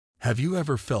Have you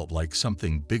ever felt like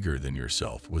something bigger than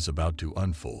yourself was about to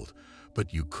unfold,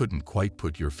 but you couldn't quite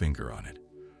put your finger on it?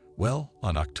 Well,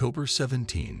 on October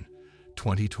 17,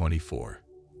 2024,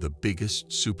 the biggest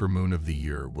supermoon of the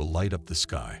year will light up the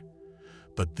sky.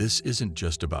 But this isn't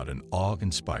just about an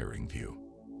awe-inspiring view.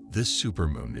 This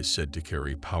supermoon is said to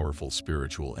carry powerful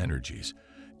spiritual energies,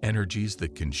 energies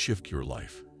that can shift your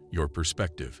life, your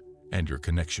perspective, and your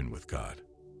connection with God.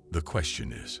 The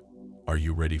question is, are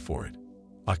you ready for it?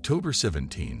 October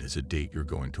 17 is a date you're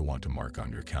going to want to mark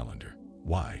on your calendar.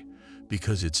 Why?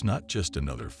 Because it's not just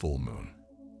another full moon.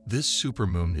 This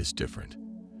supermoon is different.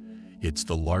 It's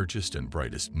the largest and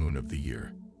brightest moon of the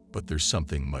year, but there's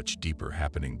something much deeper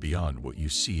happening beyond what you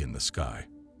see in the sky.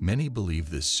 Many believe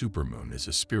this supermoon is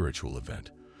a spiritual event,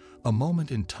 a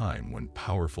moment in time when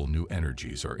powerful new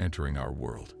energies are entering our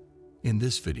world. In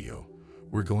this video,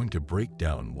 we're going to break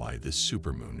down why this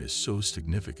supermoon is so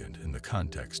significant in the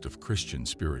context of Christian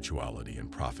spirituality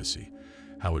and prophecy,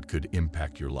 how it could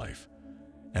impact your life,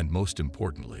 and most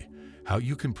importantly, how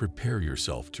you can prepare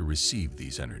yourself to receive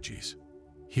these energies.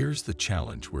 Here's the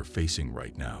challenge we're facing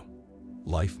right now.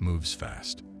 Life moves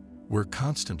fast. We're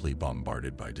constantly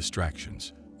bombarded by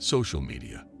distractions, social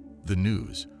media, the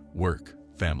news, work,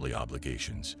 family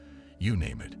obligations, you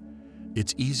name it.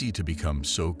 It's easy to become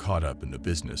so caught up in the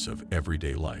business of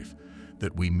everyday life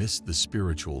that we miss the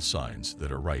spiritual signs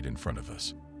that are right in front of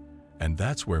us. And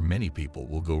that's where many people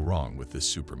will go wrong with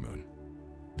this supermoon.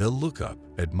 They'll look up,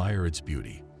 admire its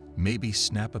beauty, maybe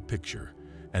snap a picture,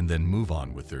 and then move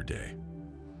on with their day.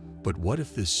 But what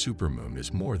if this supermoon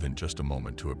is more than just a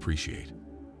moment to appreciate?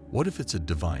 What if it's a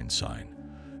divine sign,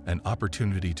 an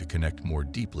opportunity to connect more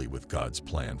deeply with God's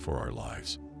plan for our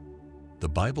lives? The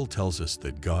Bible tells us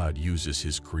that God uses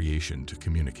His creation to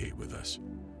communicate with us.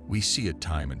 We see it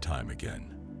time and time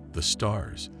again. The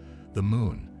stars, the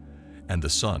moon, and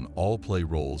the sun all play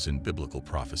roles in biblical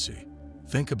prophecy.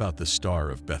 Think about the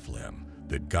Star of Bethlehem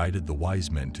that guided the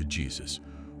wise men to Jesus,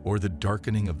 or the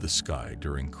darkening of the sky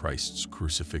during Christ's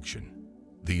crucifixion.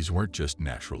 These weren't just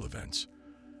natural events.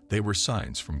 They were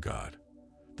signs from God.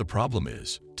 The problem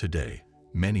is, today,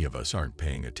 many of us aren't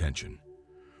paying attention.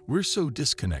 We're so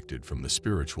disconnected from the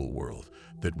spiritual world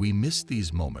that we miss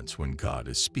these moments when God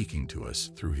is speaking to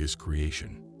us through His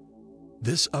creation.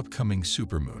 This upcoming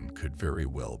supermoon could very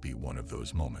well be one of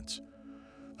those moments,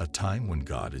 a time when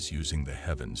God is using the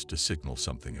heavens to signal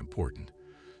something important,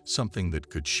 something that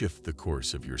could shift the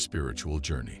course of your spiritual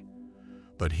journey.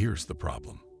 But here's the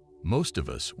problem. Most of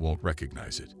us won't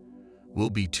recognize it. We'll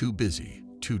be too busy,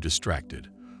 too distracted,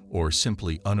 or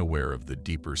simply unaware of the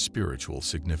deeper spiritual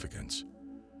significance.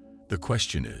 The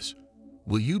question is,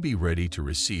 will you be ready to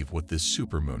receive what this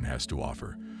supermoon has to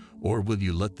offer, or will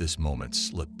you let this moment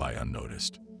slip by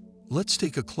unnoticed? Let's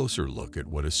take a closer look at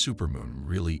what a supermoon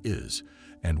really is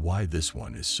and why this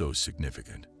one is so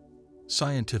significant.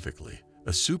 Scientifically,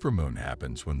 a supermoon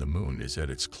happens when the moon is at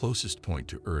its closest point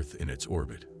to Earth in its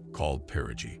orbit, called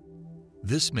perigee.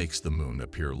 This makes the moon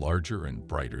appear larger and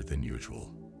brighter than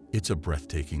usual. It's a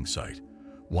breathtaking sight,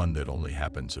 one that only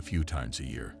happens a few times a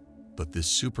year. But this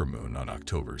supermoon on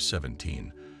October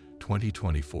 17,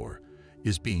 2024,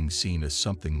 is being seen as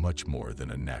something much more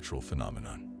than a natural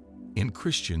phenomenon. In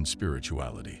Christian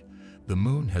spirituality, the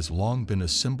moon has long been a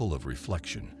symbol of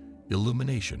reflection,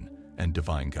 illumination, and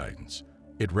divine guidance.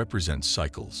 It represents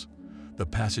cycles, the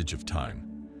passage of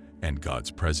time, and God's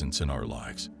presence in our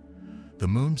lives. The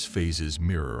moon's phases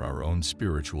mirror our own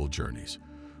spiritual journeys,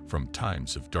 from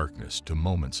times of darkness to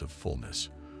moments of fullness,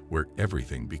 where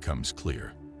everything becomes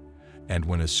clear. And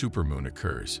when a supermoon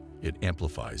occurs, it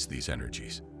amplifies these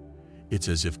energies. It's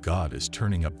as if God is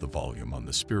turning up the volume on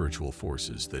the spiritual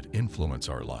forces that influence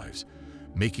our lives,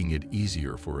 making it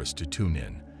easier for us to tune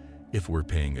in if we're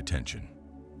paying attention.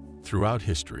 Throughout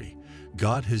history,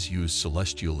 God has used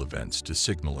celestial events to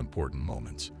signal important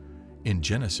moments. In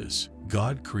Genesis,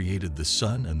 God created the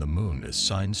sun and the moon as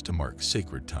signs to mark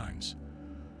sacred times.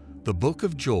 The book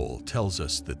of Joel tells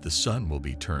us that the sun will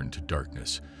be turned to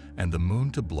darkness and the moon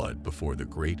to blood before the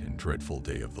great and dreadful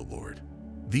day of the Lord.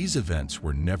 These events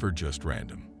were never just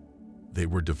random. They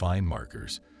were divine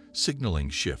markers, signaling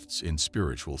shifts in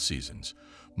spiritual seasons,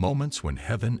 moments when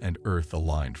heaven and earth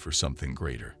aligned for something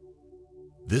greater.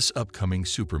 This upcoming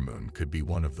supermoon could be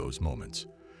one of those moments.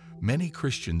 Many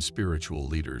Christian spiritual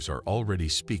leaders are already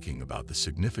speaking about the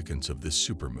significance of this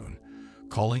supermoon,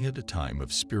 calling it a time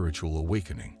of spiritual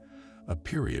awakening, a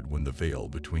period when the veil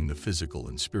between the physical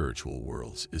and spiritual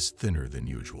worlds is thinner than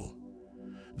usual.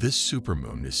 This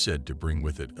supermoon is said to bring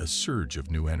with it a surge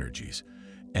of new energies,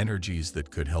 energies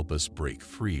that could help us break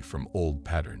free from old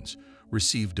patterns,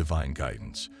 receive divine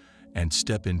guidance, and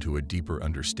step into a deeper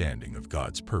understanding of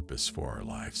God's purpose for our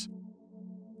lives.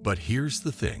 But here's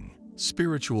the thing,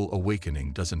 spiritual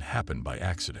awakening doesn't happen by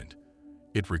accident.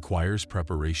 It requires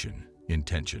preparation,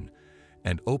 intention,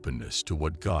 and openness to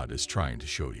what God is trying to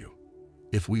show you.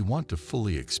 If we want to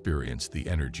fully experience the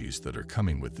energies that are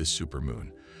coming with this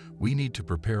supermoon, we need to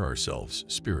prepare ourselves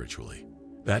spiritually.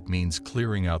 That means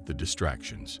clearing out the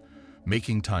distractions,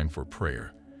 making time for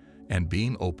prayer, and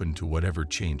being open to whatever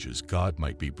changes God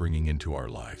might be bringing into our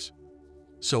lives.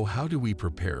 So how do we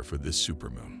prepare for this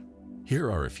supermoon? Here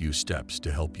are a few steps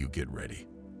to help you get ready.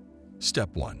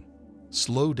 Step 1.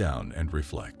 Slow down and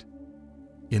reflect.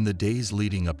 In the days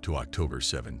leading up to October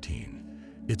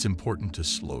 17, it's important to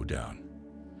slow down.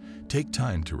 Take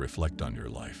time to reflect on your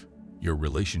life, your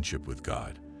relationship with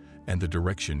God, and the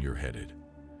direction you're headed.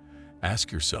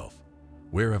 Ask yourself,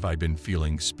 where have I been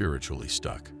feeling spiritually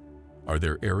stuck? Are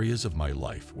there areas of my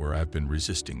life where I've been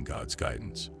resisting God's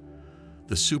guidance?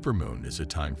 The supermoon is a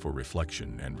time for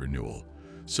reflection and renewal,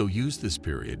 so use this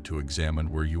period to examine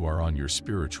where you are on your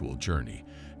spiritual journey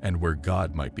and where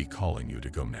God might be calling you to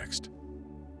go next.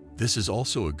 This is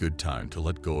also a good time to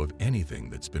let go of anything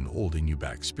that's been holding you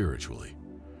back spiritually.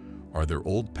 Are there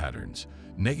old patterns,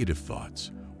 negative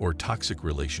thoughts, or toxic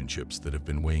relationships that have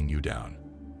been weighing you down?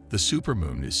 The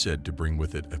supermoon is said to bring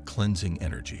with it a cleansing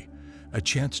energy, a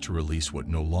chance to release what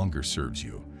no longer serves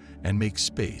you and make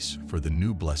space for the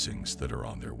new blessings that are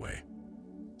on their way.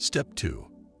 Step 2.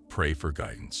 Pray for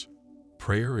guidance.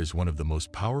 Prayer is one of the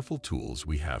most powerful tools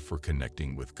we have for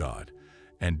connecting with God,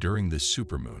 and during this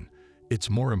supermoon, it's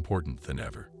more important than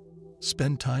ever.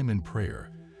 Spend time in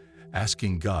prayer,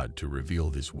 asking God to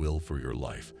reveal His will for your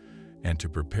life and to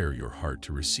prepare your heart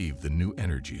to receive the new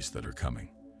energies that are coming.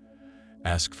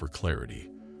 Ask for clarity,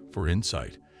 for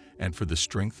insight, and for the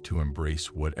strength to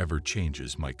embrace whatever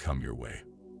changes might come your way.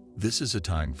 This is a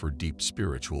time for deep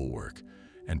spiritual work,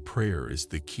 and prayer is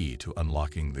the key to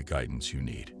unlocking the guidance you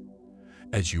need.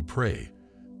 As you pray,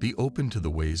 be open to the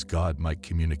ways God might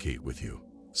communicate with you.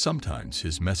 Sometimes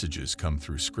His messages come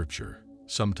through Scripture,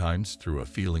 sometimes through a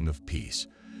feeling of peace,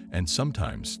 and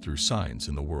sometimes through signs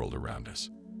in the world around us.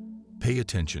 Pay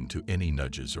attention to any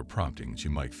nudges or promptings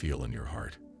you might feel in your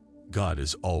heart. God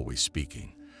is always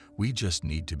speaking. We just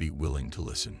need to be willing to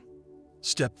listen.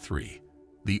 Step 3.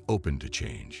 Be open to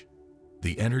change.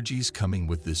 The energies coming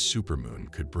with this supermoon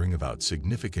could bring about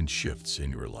significant shifts in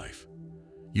your life.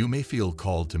 You may feel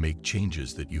called to make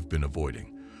changes that you've been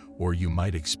avoiding, or you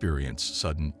might experience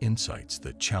sudden insights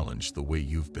that challenge the way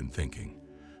you've been thinking.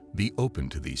 Be open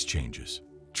to these changes.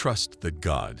 Trust that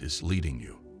God is leading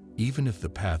you, even if the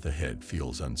path ahead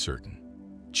feels uncertain.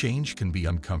 Change can be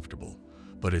uncomfortable,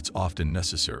 but it's often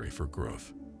necessary for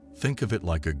growth. Think of it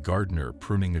like a gardener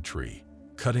pruning a tree,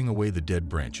 cutting away the dead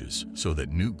branches so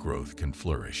that new growth can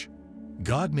flourish.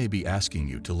 God may be asking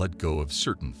you to let go of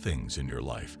certain things in your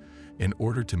life in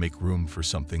order to make room for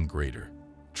something greater.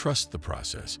 Trust the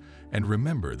process and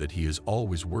remember that He is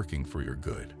always working for your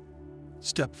good.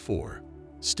 Step 4.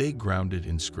 Stay grounded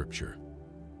in Scripture.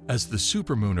 As the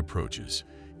supermoon approaches,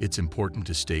 it's important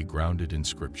to stay grounded in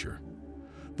Scripture.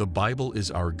 The Bible is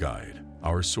our guide,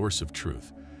 our source of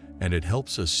truth, and it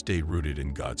helps us stay rooted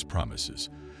in God's promises,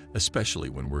 especially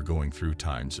when we're going through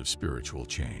times of spiritual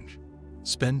change.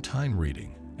 Spend time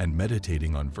reading and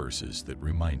meditating on verses that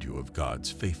remind you of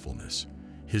God's faithfulness,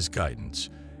 His guidance,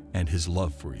 and His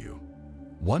love for you.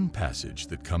 One passage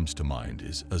that comes to mind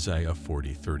is Isaiah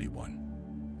 40:31.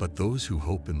 But those who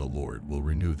hope in the Lord will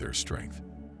renew their strength.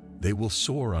 They will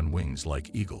soar on wings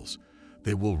like eagles.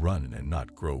 They will run and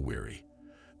not grow weary.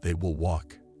 They will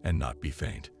walk and not be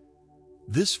faint.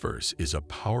 This verse is a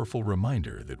powerful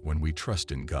reminder that when we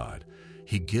trust in God,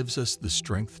 He gives us the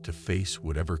strength to face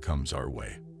whatever comes our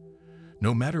way.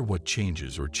 No matter what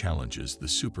changes or challenges the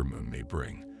supermoon may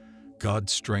bring,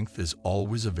 God's strength is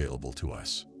always available to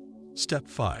us. Step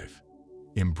 5.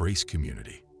 Embrace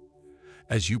community.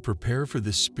 As you prepare for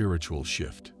this spiritual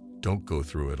shift, don't go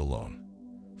through it alone.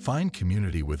 Find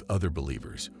community with other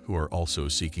believers who are also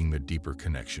seeking a deeper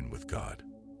connection with God.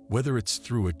 Whether it's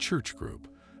through a church group,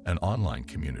 an online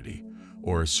community,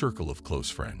 or a circle of close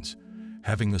friends,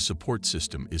 having a support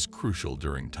system is crucial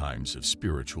during times of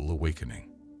spiritual awakening.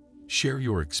 Share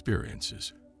your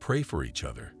experiences, pray for each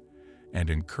other, and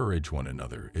encourage one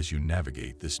another as you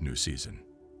navigate this new season.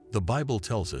 The Bible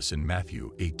tells us in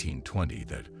Matthew 18:20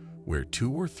 that where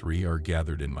 2 or 3 are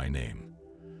gathered in my name,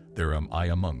 there am I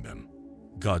among them.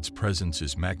 God's presence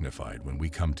is magnified when we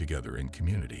come together in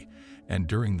community, and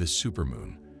during this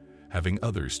supermoon, having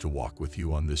others to walk with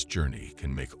you on this journey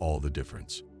can make all the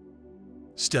difference.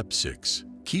 Step 6.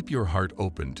 Keep your heart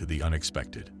open to the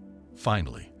unexpected.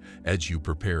 Finally, as you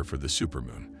prepare for the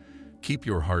supermoon, Keep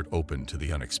your heart open to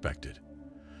the unexpected.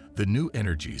 The new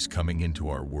energies coming into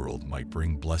our world might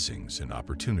bring blessings and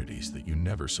opportunities that you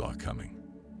never saw coming.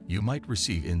 You might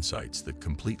receive insights that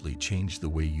completely change the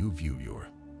way you view your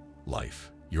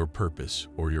life, your purpose,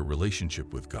 or your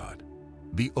relationship with God.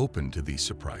 Be open to these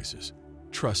surprises.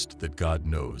 Trust that God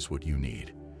knows what you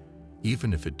need,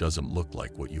 even if it doesn't look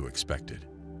like what you expected.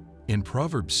 In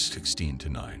Proverbs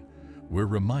 16:9, we're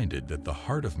reminded that the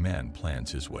heart of man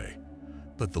plans his way,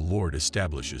 but the Lord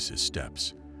establishes his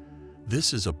steps.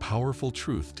 This is a powerful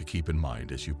truth to keep in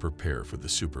mind as you prepare for the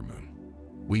supermoon.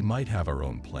 We might have our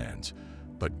own plans,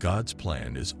 but God's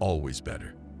plan is always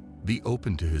better. Be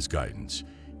open to his guidance,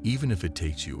 even if it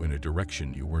takes you in a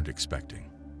direction you weren't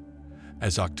expecting.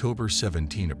 As October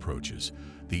 17 approaches,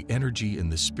 the energy in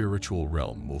the spiritual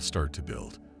realm will start to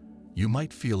build. You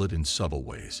might feel it in subtle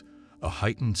ways, a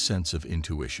heightened sense of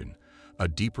intuition, a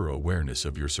deeper awareness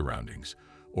of your surroundings,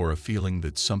 or a feeling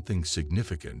that something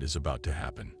significant is about to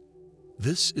happen.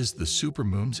 This is the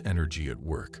supermoon's energy at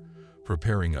work,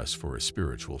 preparing us for a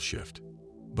spiritual shift.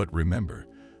 But remember,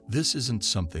 this isn't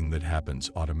something that happens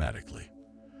automatically.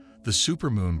 The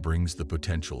supermoon brings the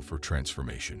potential for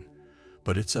transformation,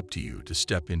 but it's up to you to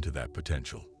step into that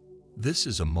potential. This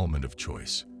is a moment of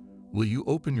choice. Will you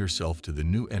open yourself to the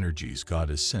new energies God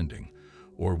is sending,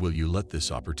 or will you let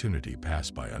this opportunity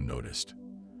pass by unnoticed?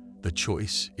 The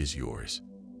choice is yours.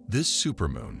 This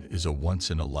supermoon is a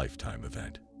once-in-a-lifetime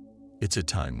event. It's a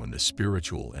time when the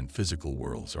spiritual and physical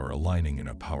worlds are aligning in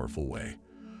a powerful way,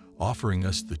 offering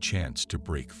us the chance to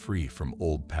break free from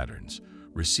old patterns,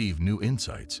 receive new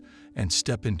insights, and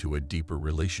step into a deeper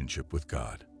relationship with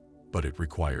God. But it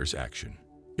requires action.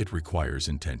 It requires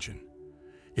intention.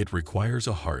 It requires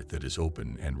a heart that is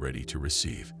open and ready to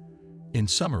receive. In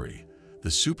summary, the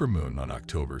supermoon on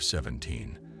October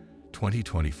 17,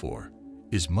 2024,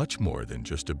 is much more than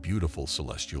just a beautiful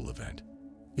celestial event.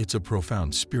 It's a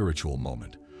profound spiritual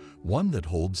moment, one that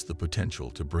holds the potential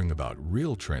to bring about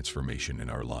real transformation in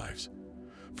our lives.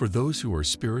 For those who are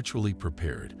spiritually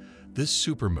prepared, this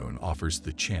supermoon offers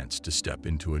the chance to step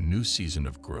into a new season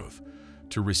of growth,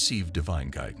 to receive divine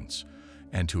guidance,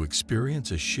 and to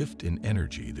experience a shift in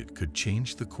energy that could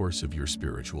change the course of your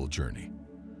spiritual journey.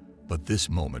 But this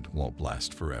moment won't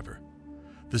last forever.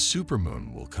 The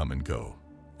supermoon will come and go,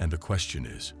 and the question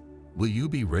is, will you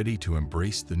be ready to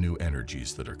embrace the new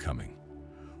energies that are coming?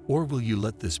 Or will you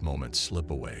let this moment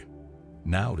slip away?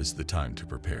 Now is the time to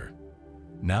prepare.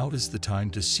 Now is the time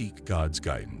to seek God's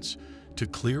guidance, to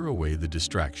clear away the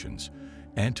distractions,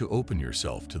 and to open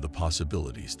yourself to the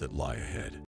possibilities that lie ahead.